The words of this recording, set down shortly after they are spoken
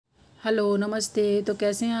Hello नमस्ते। तो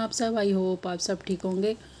कैसे हैं आप सब? आई होप आप सब ठीक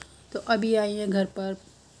होंगे। तो अभी आई हैं घर पर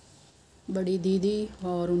बड़ी दीदी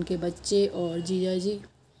और उनके बच्चे और जीजा जी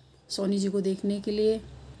सोनी जी को देखने के लिए।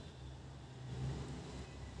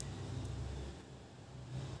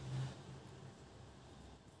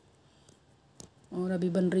 और अभी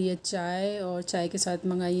बन रही है चाय और चाय के साथ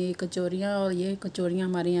मंगाई है कचौरियाँ, और ये कचौरियाँ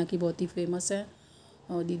हमारे यहाँ की बहुत ही फेमस है।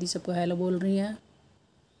 और दीदी सबको हेलो बोल रही हैं।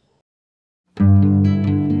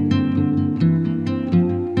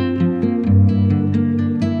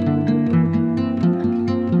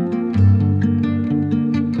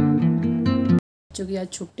 चूँकि आज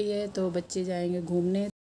छुट्टी है तो बच्चे जाएंगे घूमने।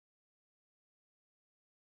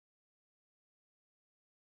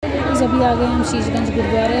 अभी आ गए हम शीशगंज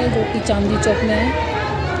गुरुद्वारे जो कि चांदनी चौक में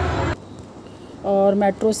है, और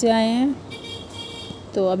मेट्रो से आए हैं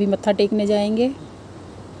तो अभी मत्था टेकने जाएंगे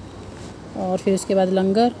और फिर उसके बाद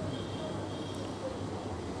लंगर।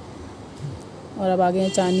 और अब आ गए हैं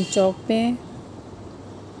चांदनी चौक पे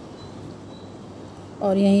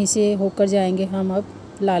और यहीं से होकर जाएंगे हम अब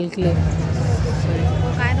लाल किले।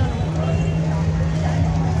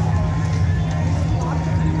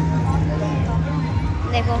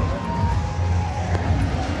 देखो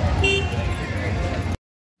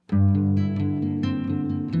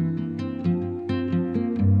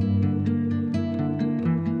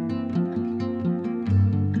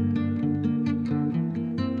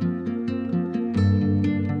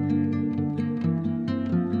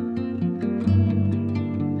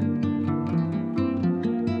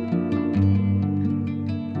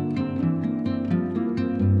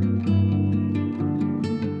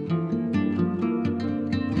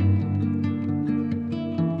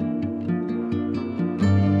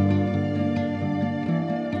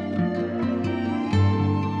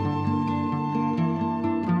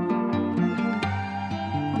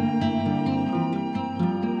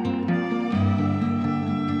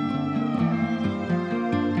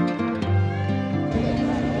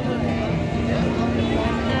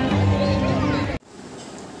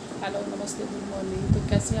हेलो नमस्ते गुड मॉर्निंग। तो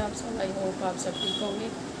कैसे हैं आप सब? आई होप आप सब ठीक होंगे।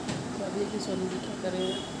 तो अभी देखिए सोनी जी क्या कर रहे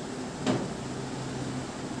हैं।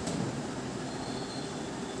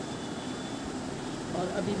 और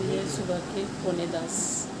अभी भी है सुबह के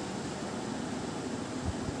 9:45।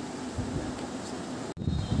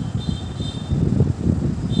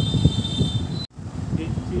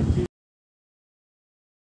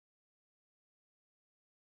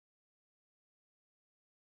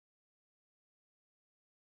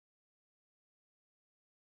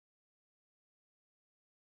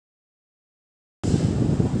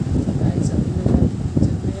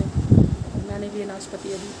 मैंने भी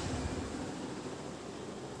नाशपाती अभी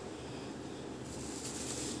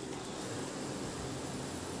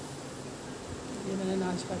ये मैंने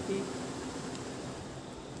नाशपाती।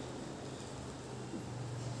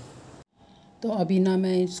 तो अभी ना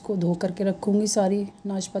मैं इसको धो करके रखूँगी सारी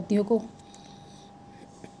नाशपातियों को।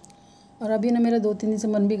 और अभी ना मेरा 2-3 दिन से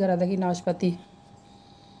मन भी करा था कि नाशपाती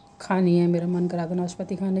खानी है, मेरा मन करा था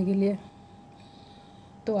नाशपाती खाने के लिए।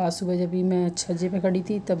 तो आज सुबह जब भी मैं छज्जे पे खड़ी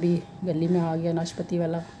थी तभी गली में आ गया नाशपाती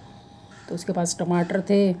वाला। तो उसके पास टमाटर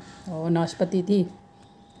थे और नाशपाती थी।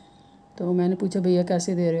 तो मैंने पूछा भैया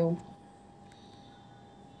कैसे दे रहे हो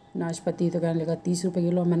नाशपाती? तो कहने लगा 30 रुपये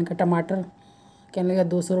किलो। मैंने कहा टमाटर? कहने लगा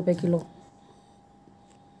 200 रुपये किलो।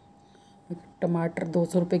 टमाटर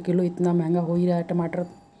 200 रुपये किलो? इतना महंगा हो ही रहा है टमाटर।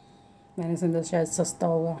 मैंने समझा शायद सस्ता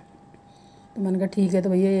होगा। तो मैंने कहा ठीक है तो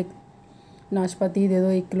भैया एक नाशपाती दे दो,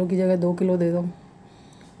 1 किलो की जगह 2 किलो दे दो।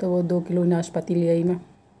 तो वो 2 किलो नाशपाती ले आई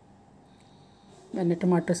मैंने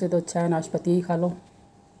टमाटर से तो अच्छा है नाशपाती ही खा लो।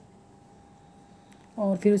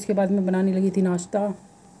 और फिर उसके बाद मैं बनाने लगी थी नाश्ता।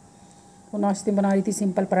 वो नाश्ते बना रही थी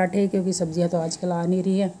सिंपल पराठे, क्योंकि सब्जियां तो आजकल आ नहीं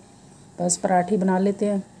रही है, बस पराठे बना लेते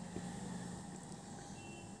हैं।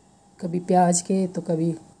 कभी प्याज के तो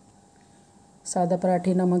कभी सादा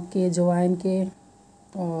पराठे नमक के अजवाइन के,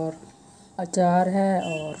 और अचार है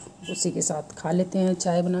और उसी के साथ खा लेते हैं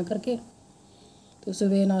चाय बना करके। तो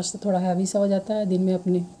सुबह नाश्ता थोड़ा हैवी सा हो जाता है, दिन में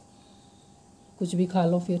अपने कुछ भी खा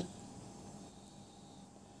लो फिर,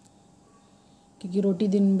 क्योंकि रोटी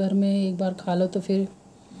दिन भर में एक बार खा लो तो फिर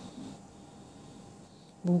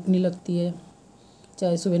भूख नहीं लगती है।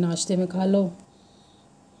 चाहे सुबह नाश्ते में खा लो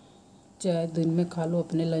चाहे दिन में खा लो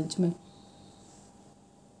अपने लंच में।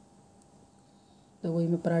 तो वही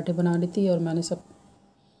मैं पराठे बना रही थी और मैंने सब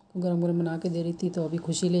गरम गरम बना के दे रही थी। तो अभी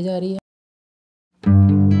खुशी ले जा रही है।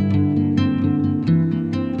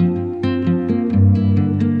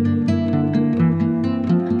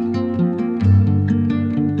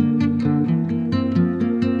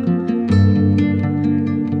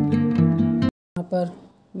 पर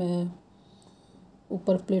मैं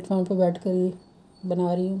ऊपर प्लेट प्लेटफॉर्म पर बैठ कर ही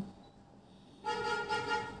बना रही हूँ।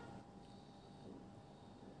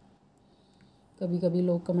 कभी कभी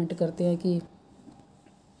लोग कमेंट करते हैं कि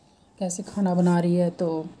कैसे खाना बना रही है,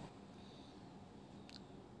 तो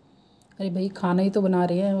अरे भाई खाना ही तो बना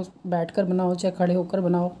रहे हैं, बैठ कर बनाओ चाहे खड़े होकर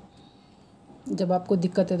बनाओ। जब आपको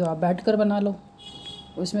दिक्कत है तो आप बैठ कर बना लो,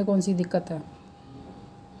 उसमें कौन सी दिक्कत है।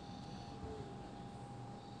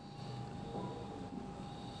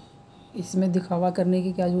 इसमें दिखावा करने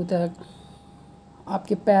की क्या ज़रूरत है।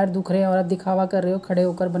 आपके पैर दुख रहे हैं और आप दिखावा कर रहे हो खड़े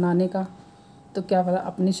होकर बनाने का, तो क्या पता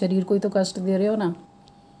अपने शरीर को ही तो कष्ट दे रहे हो ना।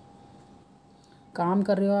 काम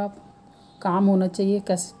कर रहे हो आप, काम होना चाहिए,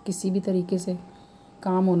 किसी भी तरीके से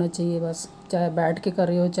काम होना चाहिए बस, चाहे बैठ के कर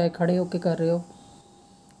रहे हो चाहे खड़े होके कर रहे हो।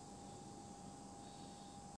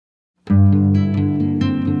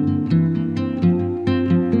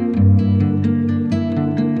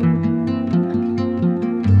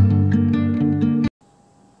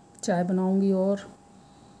 चाय बनाऊंगी, और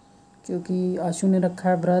क्योंकि आशु ने रखा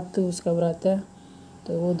है व्रत, तो उसका व्रत है,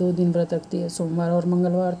 तो वो 2 दिन व्रत रखती है, सोमवार और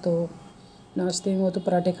मंगलवार। तो नाश्ते में वो तो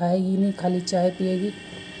पराठे खाएगी नहीं, खाली चाय पिएगी,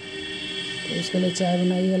 तो उसके लिए चाय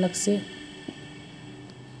बनाई अलग से।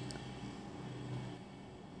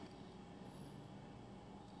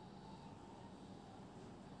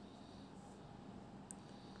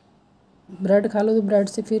 ब्रेड खा लो तो ब्रेड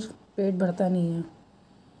से फिर पेट भरता नहीं है,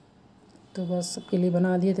 तो बस सबके लिए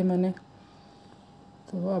बना दिए थे मैंने।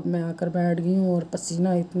 तो अब मैं आकर बैठ गई हूँ, और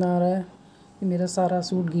पसीना इतना आ रहा है कि मेरा सारा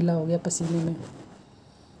सूट गीला हो गया पसीने में।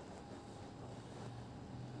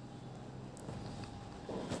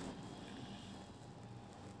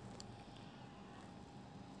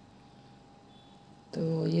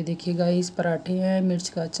 तो ये देखिए गाइस, पराठे हैं, मिर्च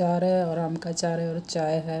का अचार है, और आम का अचार है, और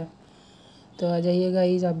चाय है। तो आ जाइए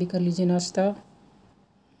गाइस, आप भी कर लीजिए नाश्ता।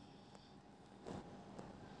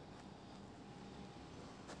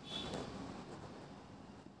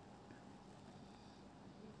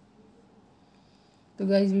 तो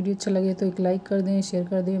गाइस वीडियो अच्छा लगे तो एक लाइक कर दें, शेयर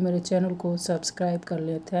कर दें, मेरे चैनल को सब्सक्राइब कर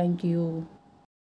लें। Thank you.